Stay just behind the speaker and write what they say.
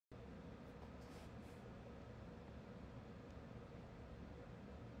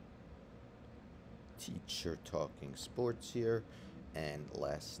Teacher Talking Sports here, and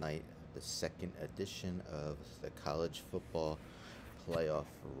last night the second edition of the college football playoff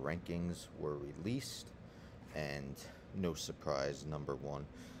rankings were released, and no surprise, number one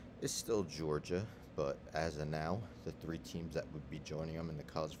is still Georgia, but as of now, the three teams that would be joining them in the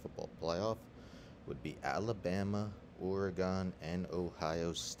college football playoff would be Alabama, Oregon, and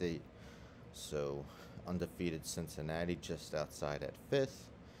Ohio State. So, undefeated Cincinnati just outside at fifth.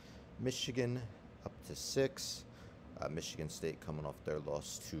 Michigan up to six. Michigan State coming off their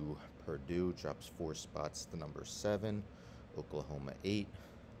loss to Purdue drops 4 spots to number seven. Oklahoma 8,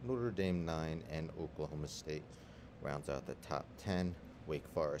 Notre Dame 9, and Oklahoma State rounds out the top 10. Wake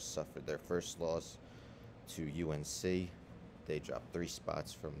Forest suffered their first loss to UNC. They dropped 3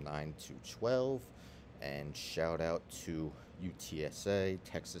 spots from 9 to 12. And shout out to UTSA,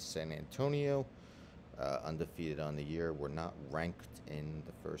 Texas San Antonio, undefeated on the year. We're not ranked in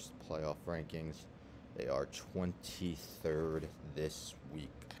the first playoff rankings. They are 23rd this week.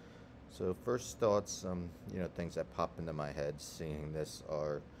 So first thoughts, things that pop into my head seeing this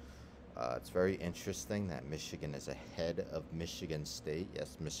are, it's very interesting that Michigan is ahead of Michigan State.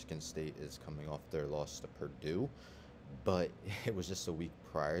 Yes, Michigan State is coming off their loss to Purdue, but it was just a week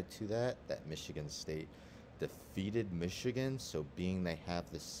prior to that Michigan State defeated Michigan. So being they have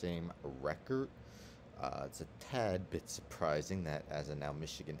the same record, it's a tad bit surprising that as of now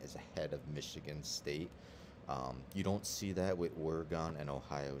Michigan is ahead of Michigan State. You don't see that with Oregon and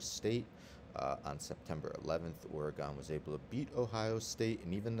Ohio State. On September 11th, Oregon was able to beat Ohio State,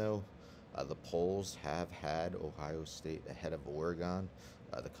 and even though the polls have had Ohio State ahead of Oregon,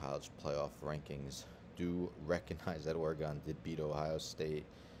 the college playoff rankings do recognize that Oregon did beat Ohio State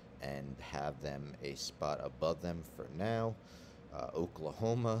and have them a spot above them for now.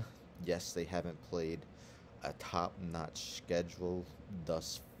 Oklahoma, yes, they haven't played a top-notch schedule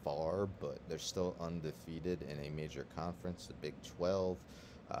thus far, but they're still undefeated in a major conference, the Big 12.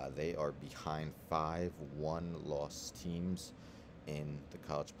 They are behind 5 one-loss teams in the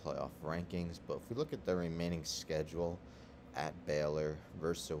college playoff rankings. But if we look at the remaining schedule, at Baylor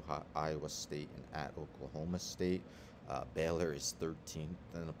versus Iowa State and at Oklahoma State, Baylor is 13th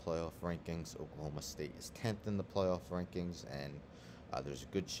in the playoff rankings. Oklahoma State is 10th in the playoff rankings, and there's a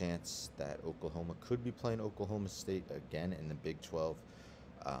good chance that Oklahoma could be playing Oklahoma State again in the Big 12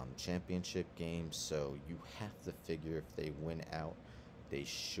 championship game. So you have to figure if they win out, they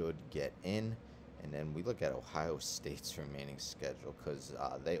should get in. And then we look at Ohio State's remaining schedule because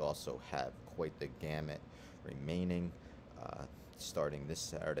they also have quite the gamut remaining. Starting this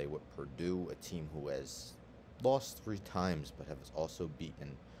Saturday with Purdue, a team who has lost 3 times but has also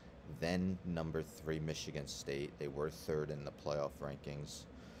beaten then number 3 Michigan State. They were 3rd in the playoff rankings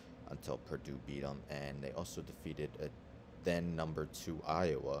until Purdue beat them, and they also defeated a then number 2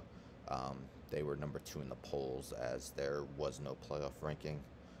 Iowa. They were number 2 in the polls as there was no playoff ranking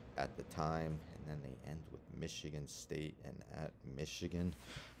at the time. And then they end with Michigan State and at Michigan.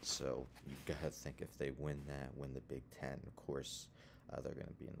 So you gotta think if they win the Big Ten, of course, they're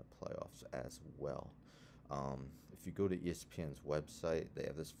gonna be in the playoffs as well. If you go to ESPN's website, they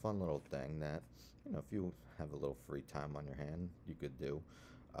have this fun little thing that, if you have a little free time on your hand, you could do.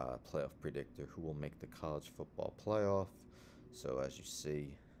 Playoff predictor, who will make the college football playoff. So as you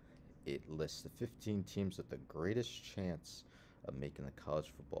see, it lists the 15 teams with the greatest chance of making the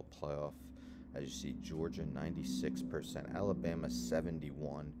college football playoff. As you see, Georgia 96%, Alabama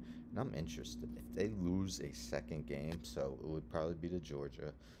 71%. And I'm interested if they lose a second game, so it would probably be to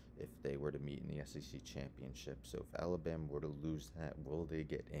Georgia if they were to meet in the SEC championship. So if Alabama were to lose that, will they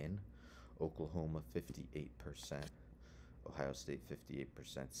get in? Oklahoma 58%, Ohio State 58%,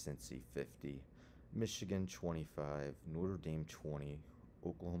 Cincy 50%, Michigan 25%, Notre Dame 20%,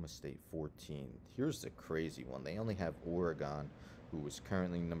 Oklahoma State 14%. Here's the crazy one. They only have Oregon, who is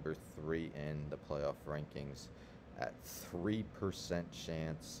currently number 3 in the playoff rankings, at 3%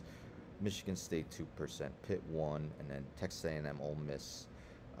 chance. Michigan State 2%, Pitt 1%, and then Texas A&M, Ole Miss,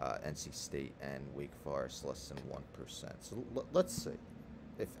 NC State, and Wake Forest less than 1%. So let's see.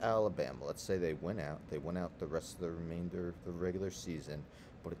 If Alabama, let's say they win out the rest of the remainder of the regular season,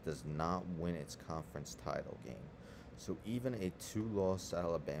 but it does not win its conference title game. So even a 2-loss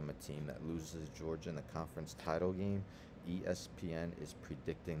Alabama team that loses Georgia in the conference title game, ESPN is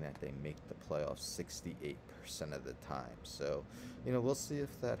predicting that they make the playoffs 68% of the time. So, we'll see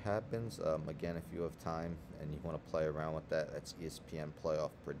if that happens. Again, if you have time and you want to play around with that, that's ESPN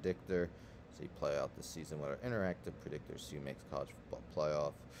Playoff Predictor. So you play out the season with our interactive predictors, so you make the college football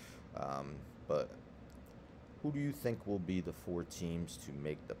playoff. But who do you think will be the 4 teams to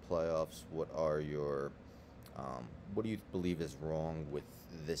make the playoffs? What are your What do you believe is wrong with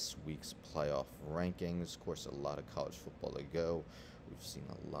this week's playoff rankings? Of course, a lot of college football to go. We've seen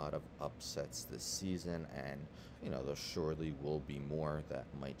a lot of upsets this season, and there surely will be more that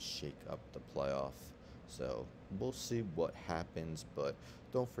might shake up the playoff. So we'll see what happens, but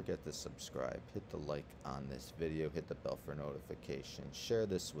don't forget to subscribe. Hit the like on this video, hit the bell for notifications, share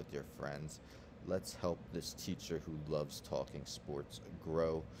this with your friends. Let's help this teacher who loves talking sports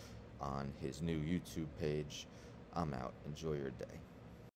grow on his new YouTube page. I'm out. Enjoy your day.